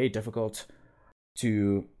makes it very difficult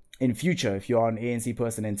to, in future, if you're an ANC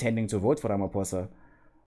person intending to vote for Ramaphosa,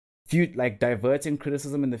 like diverting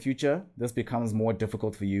criticism in the future, this becomes more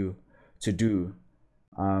difficult for you to do.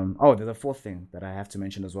 There's a fourth thing that I have to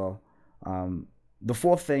mention as well. The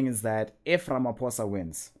fourth thing is that if Ramaphosa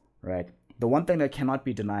wins, right, the one thing that cannot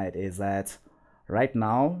be denied is that right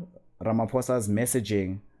now, Ramaphosa's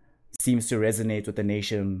messaging seems to resonate with the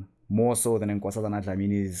nation more so than Nkosazana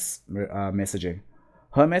Dlamini's messaging.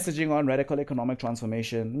 Her messaging on radical economic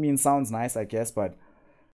transformation, sounds nice, I guess, but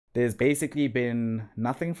there's basically been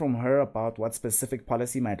nothing from her about what specific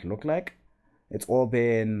policy might look like. It's all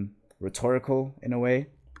been rhetorical in a way.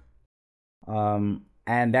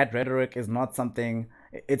 And that rhetoric is not something,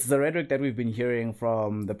 it's the rhetoric that we've been hearing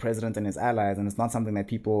from the president and his allies, and it's not something that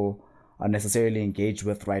people are necessarily engaged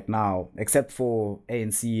with right now, except for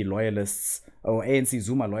ANC loyalists, or ANC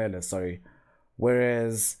Zuma loyalists, sorry.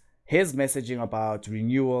 Whereas his messaging about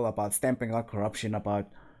renewal, about stamping out corruption, about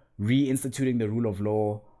reinstituting the rule of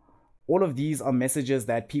law, all of these are messages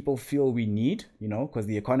that people feel we need, because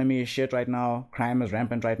the economy is shit right now, crime is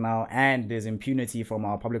rampant right now, and there's impunity from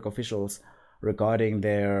our public officials regarding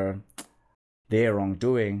their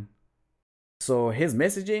wrongdoing. So his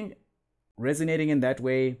messaging resonating in that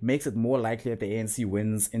way makes it more likely that the ANC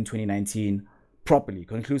wins in 2019 properly,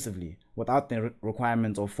 conclusively, without the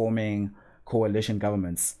requirement of forming coalition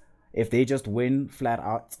governments. If they just win flat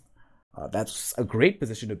out, that's a great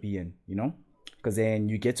position to be in, because then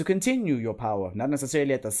you get to continue your power, not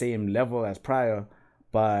necessarily at the same level as prior,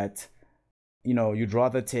 but you'd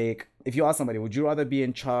rather take, if you ask somebody, would you rather be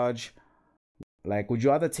in charge, would you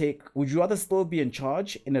rather still be in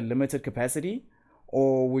charge in a limited capacity,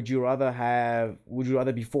 or would you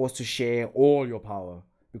rather be forced to share all your power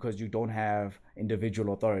because you don't have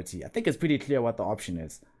individual authority? I think it's pretty clear what the option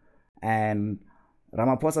is. And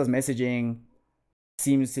Ramaphosa's messaging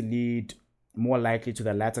seems to lead more likely to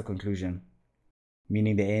the latter conclusion,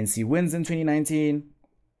 meaning the ANC wins in 2019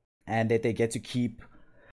 and that they get to keep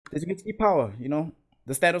power.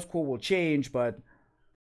 The status quo will change, but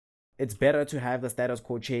it's better to have the status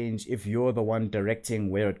quo change if you're the one directing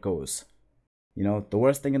where it goes. The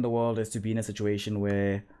worst thing in the world is to be in a situation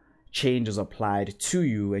where change is applied to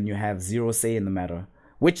you and you have zero say in the matter,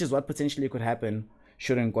 which is what potentially could happen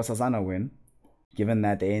should Nkosazana win, given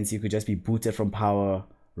that the ANC could just be booted from power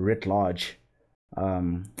writ large,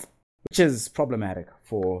 which is problematic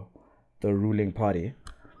for the ruling party.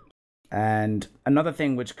 And another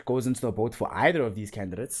thing which goes into the boat for either of these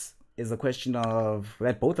candidates is the question of,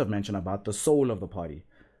 that both have mentioned, about the soul of the party,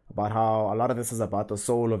 about how a lot of this is about the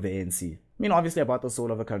soul of the ANC. Obviously about the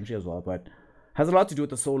soul of the country as well, but has a lot to do with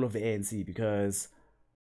the soul of the ANC, because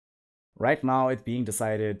right now it's being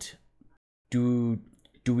decided, do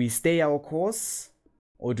we stay our course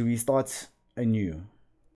or do we start anew?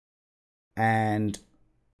 And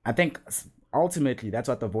I think ultimately that's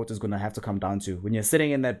what the vote is going to have to come down to. When you're sitting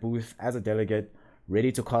in that booth as a delegate,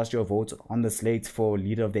 ready to cast your vote on the slate for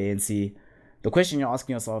leader of the ANC, the question you're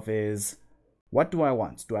asking yourself is, what do I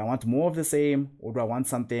want? Do I want more of the same, or do I want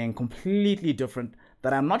something completely different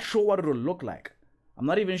that I'm not sure what it will look like? I'm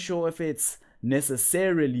not even sure if it's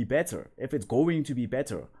necessarily better, if it's going to be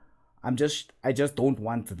better. I just don't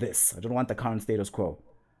want this. I don't want the current status quo.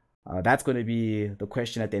 That's going to be the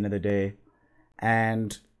question at the end of the day.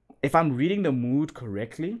 And if I'm reading the mood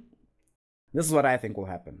correctly, this is what I think will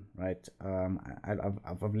happen, right?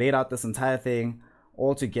 I've laid out this entire thing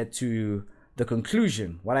all to get to the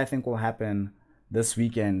conclusion, what I think will happen this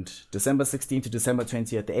weekend, December 16th to December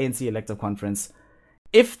 20th at the ANC Elective Conference,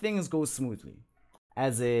 if things go smoothly.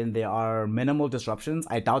 As in, there are minimal disruptions.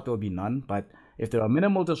 I doubt there will be none, but if there are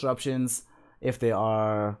minimal disruptions, if there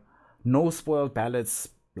are no spoiled ballots,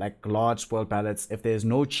 like large spoiled ballots, if there's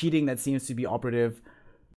no cheating that seems to be operative,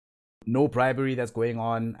 no bribery that's going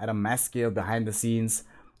on at a mass scale behind the scenes,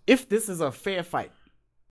 if this is a fair fight,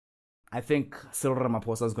 I think Cyril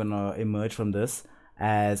Ramaphosa is going to emerge from this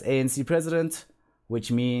as ANC president, which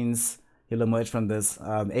means he'll emerge from this.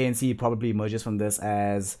 ANC probably emerges from this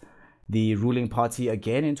as the ruling party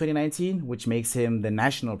again in 2019, which makes him the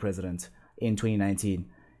national president in 2019,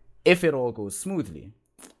 if it all goes smoothly.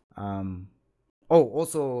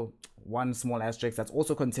 Also, one small asterisk, that's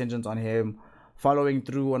also contingent on him following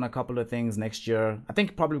through on a couple of things next year. I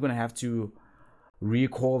think probably going to have to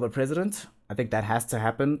recall the president. I think that has to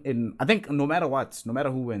happen. I think no matter what, no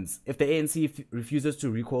matter who wins, if the ANC refuses to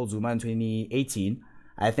recall Zuma in 2018,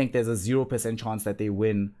 I think there's a 0% chance that they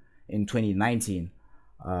win in 2019.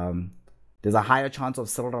 There's a higher chance of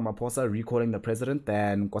Cyril Ramaphosa recalling the president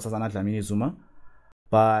than Nkosazana Dlamini Zuma.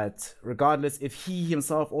 But regardless, if he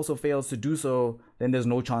himself also fails to do so, then there's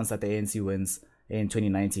no chance that the ANC wins in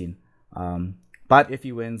 2019. But if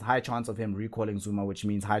he wins, high chance of him recalling Zuma, which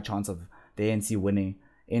means high chance of the ANC winning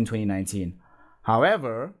in 2019.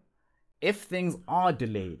 However, if things are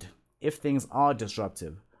delayed, if things are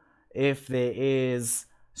disruptive, if there is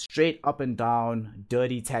straight up and down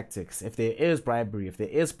dirty tactics, if there is bribery, if there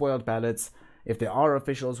is spoiled ballots, if there are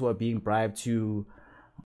officials who are being bribed to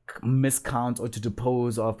miscount or to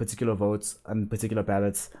depose of particular votes and particular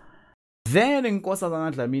ballots, then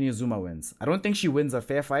Nkosazana Dlamini Zuma wins. I don't think she wins a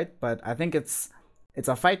fair fight, but I think it's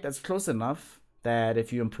a fight that's close enough that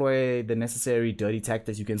if you employ the necessary dirty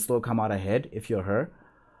tactics, you can still come out ahead if you're her.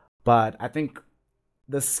 But I think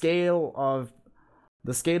the scale of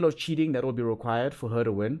cheating that will be required for her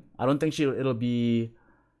to win, I don't think it'll be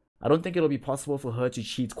possible for her to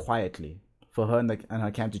cheat quietly, for her and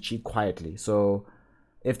her camp to cheat quietly. So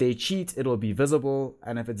if they cheat, it'll be visible,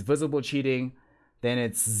 and if it's visible cheating, then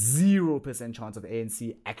it's 0% chance of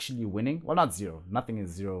ANC actually winning. Well, not zero. Nothing is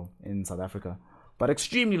zero in South Africa. But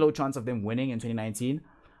extremely low chance of them winning in 2019.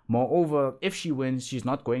 Moreover, if she wins, she's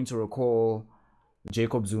not going to recall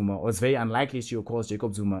Jacob Zuma, or it's very unlikely she recalls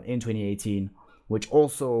Jacob Zuma in 2018, which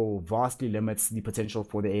also vastly limits the potential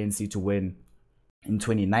for the ANC to win in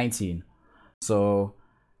 2019. So,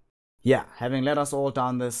 yeah, having led us all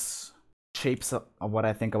down this shapes of what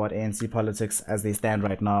I think about ANC politics as they stand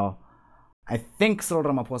right now, I think Cyril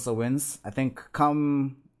Ramaphosa wins. I think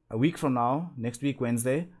come a week from now, next week,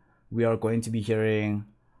 Wednesday, we are going to be hearing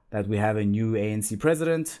that we have a new ANC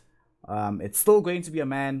president. It's still going to be a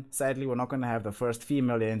man. Sadly, we're not going to have the first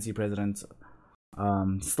female ANC president.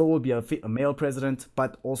 Still will be a male president,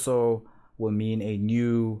 but also will mean a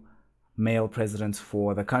new male president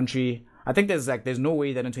for the country. I think there's no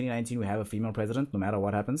way that in 2019 we have a female president, no matter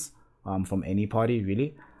what happens, from any party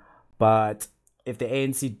really. But if the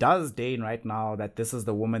ANC does deign right now that this is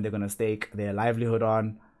the woman they're going to stake their livelihood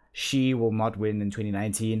on, she will not win in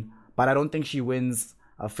 2019. But I don't think she wins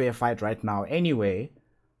a fair fight right now anyway,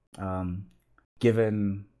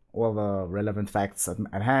 given all the relevant facts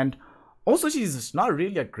at hand. Also, she's not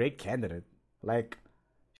really a great candidate. Like,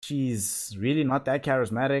 she's really not that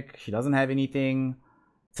charismatic. She doesn't have anything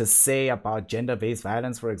to say about gender-based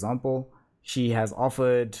violence, for example. She has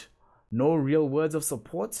offered no real words of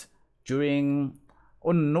support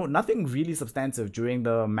nothing really substantive during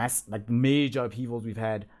the major upheavals we've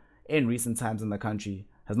had in recent times in the country.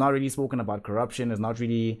 Has not really spoken about corruption, has not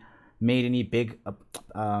really made any big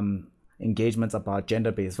engagements about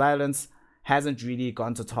gender-based violence, hasn't really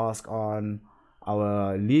gone to task on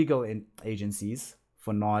our legal agencies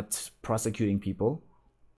for not prosecuting people,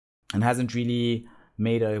 and hasn't really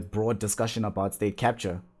made a broad discussion about state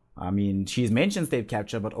capture. I mean, she's mentioned state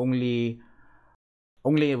capture, but only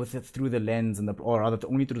with it through the lens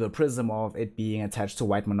only through the prism of it being attached to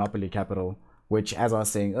white monopoly capital, which, as I was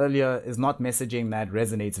saying earlier, is not messaging that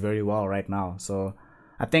resonates very well right now. So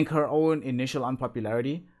I think her own initial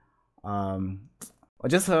unpopularity, or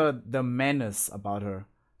just the menace about her,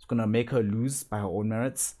 is gonna make her lose by her own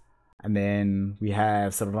merits. And then we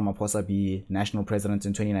have Cyril Ramaphosa be national president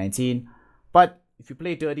in 2019. But if you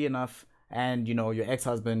play dirty enough and, your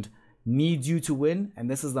ex-husband needs you to win, and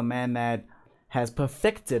this is the man that has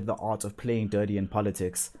perfected the art of playing dirty in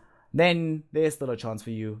politics, then there's still a chance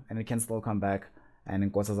for you, and it can still come back. And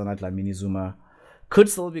Nkosazana Dlamini Zuma could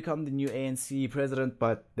still become the new ANC president,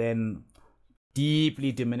 but then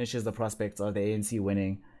deeply diminishes the prospects of the ANC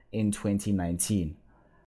winning in 2019.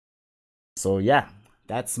 So yeah,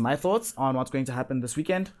 that's my thoughts on what's going to happen this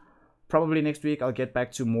weekend. Probably next week I'll get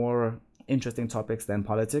back to more interesting topics than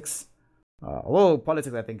politics. Although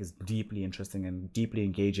politics, I think, is deeply interesting and deeply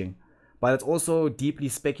engaging, but it's also deeply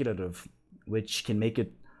speculative, which can make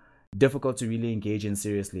it difficult to really engage in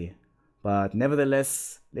seriously. But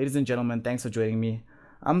nevertheless, ladies and gentlemen, thanks for joining me.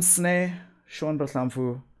 I'm Sneh, Sean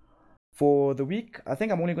Braslamfu. For the week, I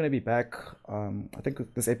think I'm only going to be back. I think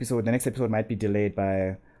the next episode might be delayed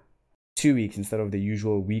by 2 weeks instead of the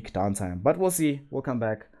usual week downtime. But we'll see. We'll come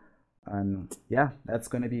back. And yeah, that's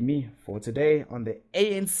going to be me for today on the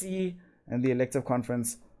ANC and the elective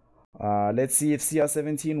conference. Let's see if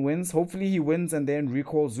CR17 wins. Hopefully he wins and then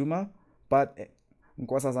recalls Zuma. But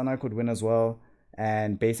Nkosazana could win as well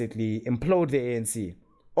and basically implode the ANC.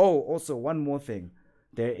 Oh, also one more thing.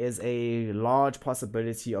 There is a large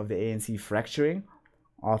possibility of the ANC fracturing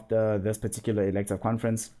after this particular elective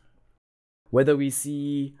conference. Whether we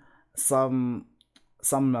see some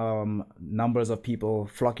numbers of people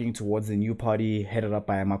flocking towards the new party headed up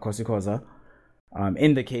by Makosi Khoza,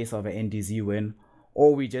 in the case of an NDZ win,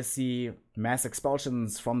 or we just see mass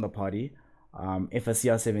expulsions from the party if a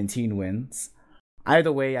CR17 wins.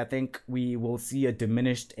 Either way, I think we will see a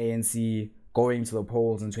diminished ANC going to the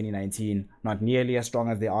polls in 2019, not nearly as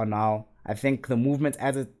strong as they are now. I think the movement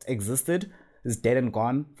as it existed is dead and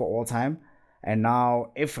gone for all time. And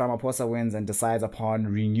now, if Ramaphosa wins and decides upon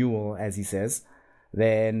renewal, as he says,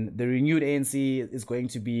 then the renewed ANC is going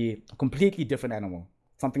to be a completely different animal.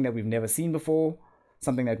 Something that we've never seen before,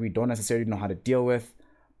 something that we don't necessarily know how to deal with.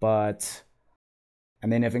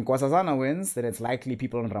 And then if Nkosazana wins, then it's likely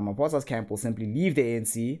people in Ramaphosa's camp will simply leave the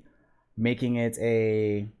ANC, making it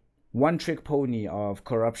a one-trick pony of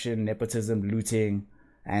corruption, nepotism, looting,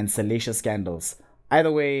 and salacious scandals.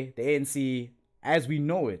 Either way, the ANC, as we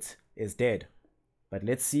know it, is dead. But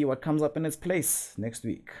let's see what comes up in its place next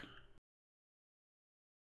week.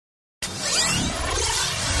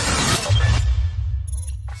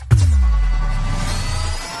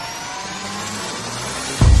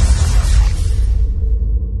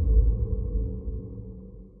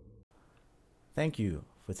 Thank you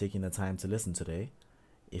for taking the time to listen today.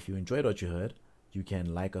 If you enjoyed what you heard, you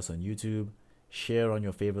can like us on YouTube, share on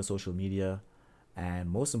your favorite social media, and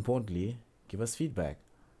most importantly, give us feedback.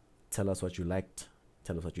 Tell us what you liked,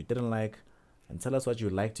 tell us what you didn't like, and tell us what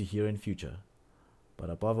you'd like to hear in future. But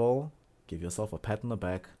above all, give yourself a pat on the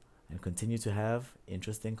back and continue to have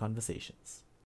interesting conversations.